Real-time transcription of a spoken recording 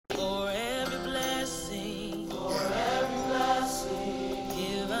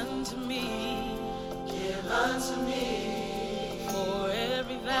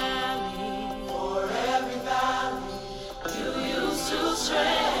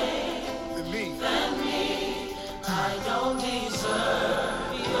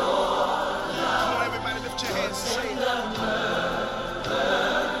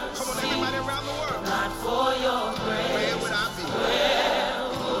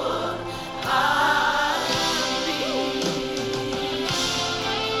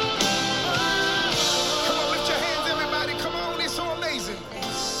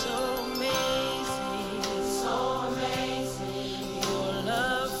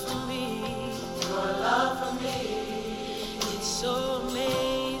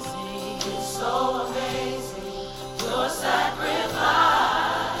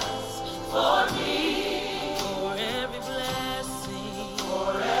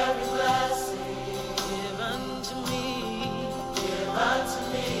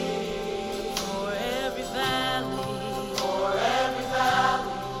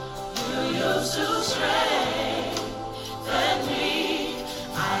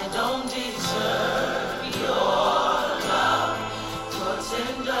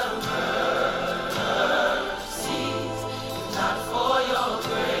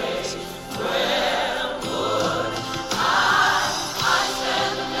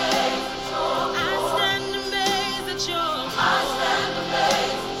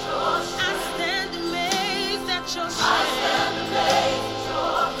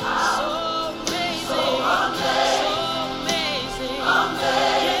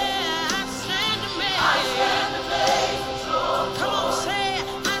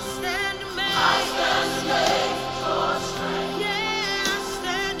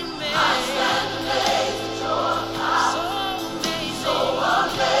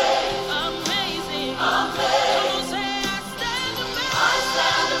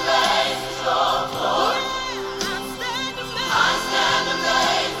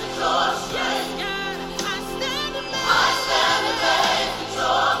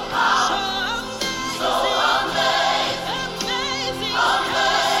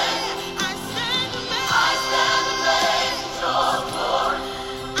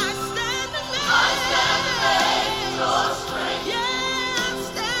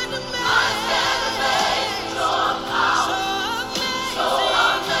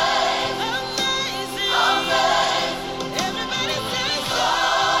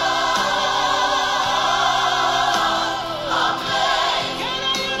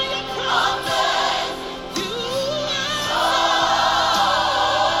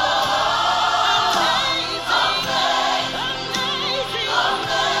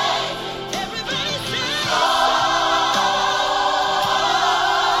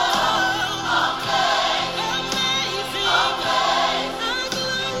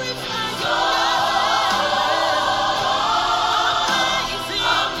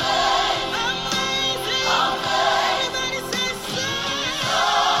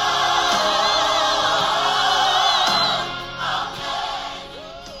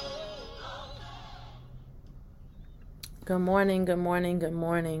Good morning, good morning, good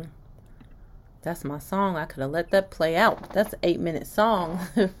morning. That's my song. I could have let that play out. That's an 8-minute song.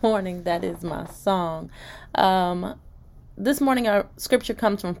 Good morning, that is my song. This morning our scripture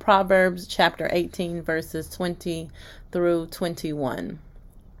comes from Proverbs chapter 18, verses 20 through 21.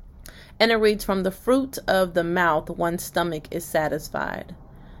 And it reads, "From the fruit of the mouth one's stomach is satisfied.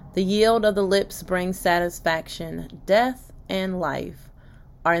 The yield of the lips brings satisfaction. Death and life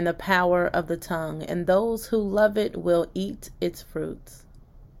are in the power of the tongue, and those who love it will eat its fruits."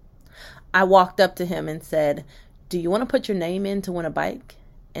 I walked up to him and said, "Do you want to put your name in to win a bike?"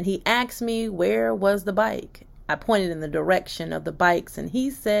 And he asked me where was the bike. I pointed in the direction of the bikes, and he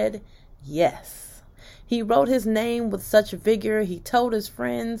said, yes. He wrote his name with such vigor, he told his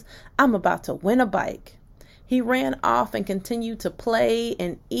friends, "I'm about to win a bike." He ran off and continued to play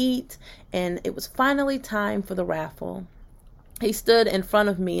and eat, and it was finally time for the raffle. He stood in front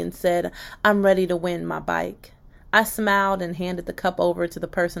of me and said, "I'm ready to win my bike." I smiled and handed the cup over to the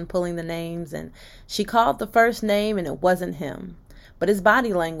person pulling the names, and she called the first name, and it wasn't him. But his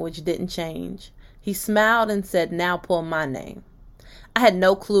body language didn't change. He smiled and said, "Now pull my name." I had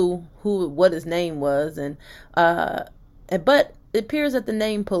no clue what his name was, but it appears that the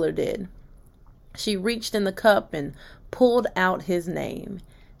name puller did. She reached in the cup and pulled out his name.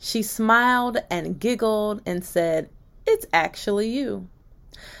 She smiled and giggled and said, "It's actually you."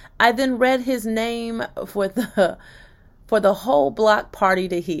 I then read his name for the whole block party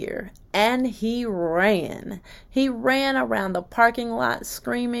to hear, and he ran. He ran around the parking lot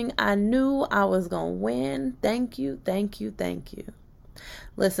screaming, "I knew I was going to win. Thank you, thank you, thank you."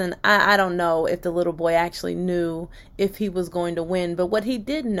 Listen, I don't know if the little boy actually knew if he was going to win, but what he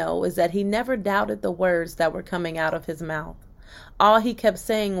did know is that he never doubted the words that were coming out of his mouth. All he kept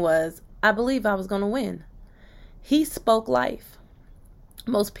saying was, "I believe I was going to win." He spoke life.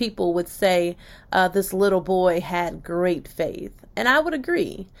 Most people would say this little boy had great faith, and I would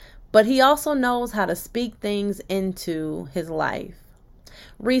agree, but he also knows how to speak things into his life.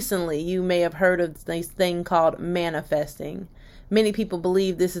 Recently, you may have heard of this thing called manifesting. Many people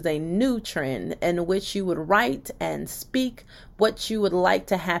believe this is a new trend in which you would write and speak what you would like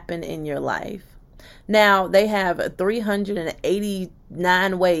to happen in your life. Now, they have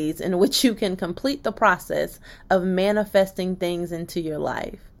 389 ways in which you can complete the process of manifesting things into your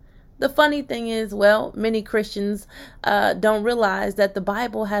life. The funny thing is, many Christians don't realize that the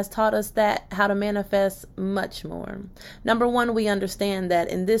Bible has taught us how to manifest much more. Number one, we understand that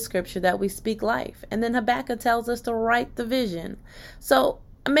in this scripture that we speak life. And then Habakkuk tells us to write the vision. So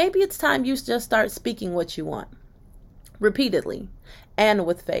maybe it's time you just start speaking what you want repeatedly and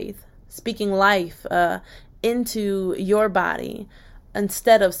with faith. Speaking life into your body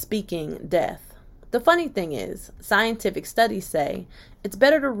instead of speaking death. The funny thing is, scientific studies say it's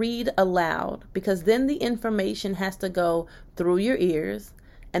better to read aloud because then the information has to go through your ears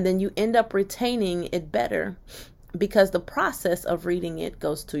and then you end up retaining it better because the process of reading it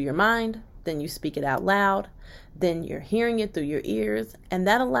goes to your mind, then you speak it out loud, then you're hearing it through your ears, and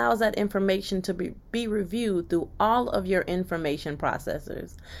that allows that information to be reviewed through all of your information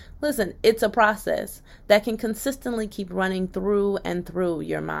processors. Listen, it's a process that can consistently keep running through and through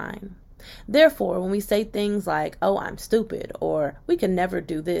your mind. Therefore, when we say things like, "Oh, I'm stupid," or "We can never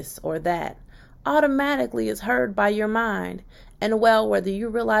do this or that," automatically is heard by your mind. And whether you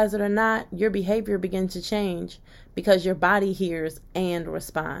realize it or not, your behavior begins to change because your body hears and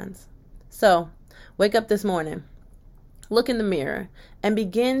responds. So, wake up this morning, look in the mirror, and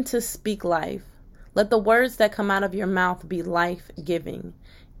begin to speak life. Let the words that come out of your mouth be life-giving.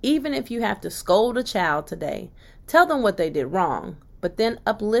 Even if you have to scold a child today, tell them what they did wrong, but then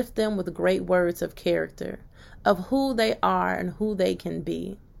uplift them with great words of character, of who they are and who they can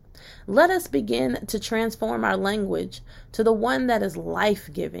be. Let us begin to transform our language to the one that is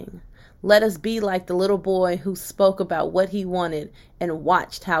life-giving. Let us be like the little boy who spoke about what he wanted and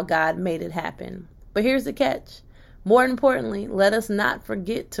watched how God made it happen. But here's the catch. More importantly, let us not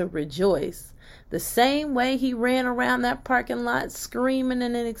forget to rejoice. The same way he ran around that parking lot screaming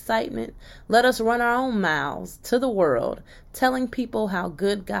and in excitement, let us run our own mouths to the world, telling people how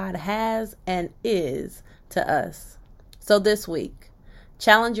good God has and is to us. So this week,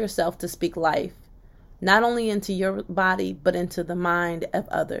 challenge yourself to speak life, not only into your body, but into the mind of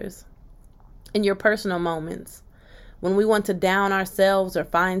others. In your personal moments, when we want to down ourselves or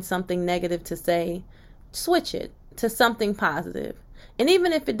find something negative to say, switch it to something positive. And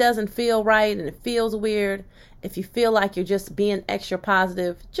even if it doesn't feel right and it feels weird, if you feel like you're just being extra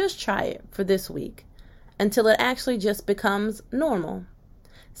positive, just try it for this week until it actually just becomes normal.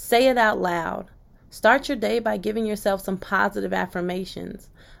 Say it out loud. Start your day by giving yourself some positive affirmations.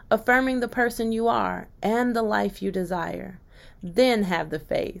 affirming the person you are and the life you desire. Then have the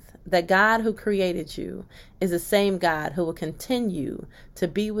faith that God who created you is the same God who will continue to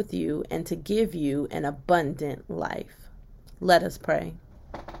be with you and to give you an abundant life. Let us pray.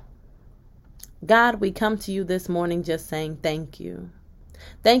 God, we come to you this morning just saying thank you.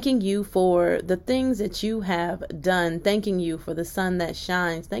 Thanking you for the things that you have done. Thanking you for the sun that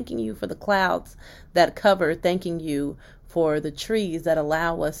shines. Thanking you for the clouds that cover. Thanking you for the trees that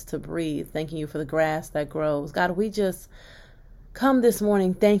allow us to breathe. Thanking you for the grass that grows. God, we just come this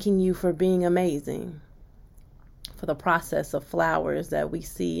morning thanking you for being amazing, for the process of flowers that we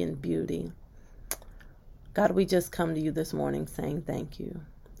see in beauty. God, we just come to you this morning saying thank you.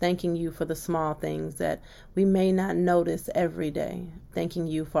 Thanking you for the small things that we may not notice every day. Thanking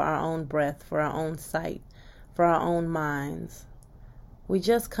you for our own breath, for our own sight, for our own minds. We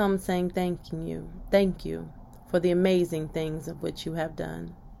just come saying thanking you. Thank you for the amazing things of which you have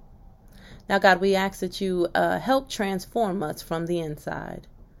done. Now, God, we ask that you help transform us from the inside.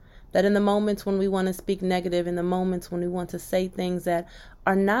 That in the moments when we want to speak negative, in the moments when we want to say things that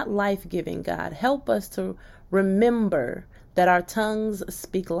are not life-giving, God, help us to remember that our tongues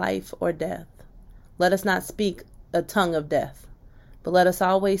speak life or death. Let us not speak a tongue of death, but let us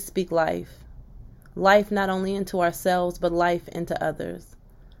always speak life. Life not only into ourselves, but life into others.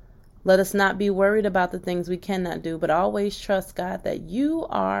 Let us not be worried about the things we cannot do, but always trust, God, that you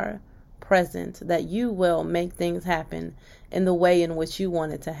are present, that you will make things happen in the way in which you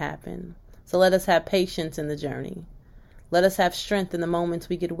want it to happen. So let us have patience in the journey. Let us have strength in the moments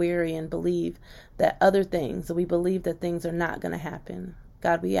we get weary and believe that we believe that things are not going to happen.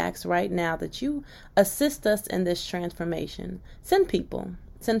 God, we ask right now that you assist us in this transformation. Send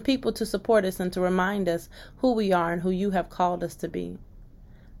people to support us and to remind us who we are and who you have called us to be.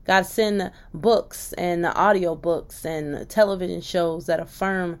 God, send books and audio books and television shows that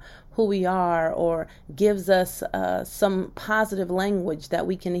affirm who we are or gives us some positive language that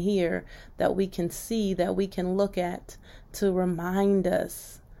we can hear, that we can see, that we can look at to remind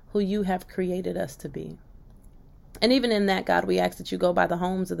us who you have created us to be. And even in that, God, we ask that you go by the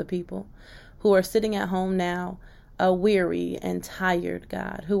homes of the people who are sitting at home now, weary and tired,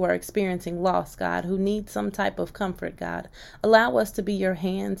 God, who are experiencing loss, God, who need some type of comfort, God. Allow us to be your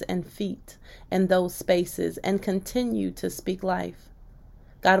hands and feet in those spaces and continue to speak life.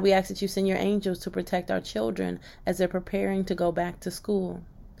 God, we ask that you send your angels to protect our children as they're preparing to go back to school.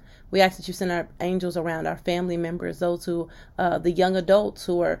 We ask that you send our angels around our family members, those who, the young adults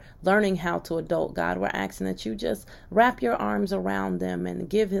who are learning how to adult. God, we're asking that you just wrap your arms around them and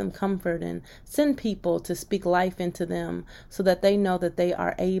give them comfort and send people to speak life into them so that they know that they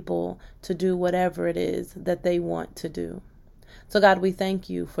are able to do whatever it is that they want to do. So God, we thank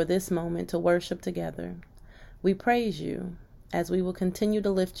you for this moment to worship together. We praise you as we will continue to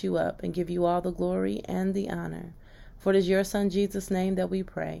lift you up and give you all the glory and the honor. For it is your Son, Jesus' name, that we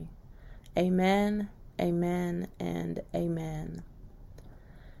pray. Amen, amen, and amen.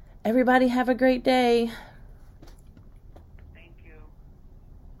 Everybody have a great day.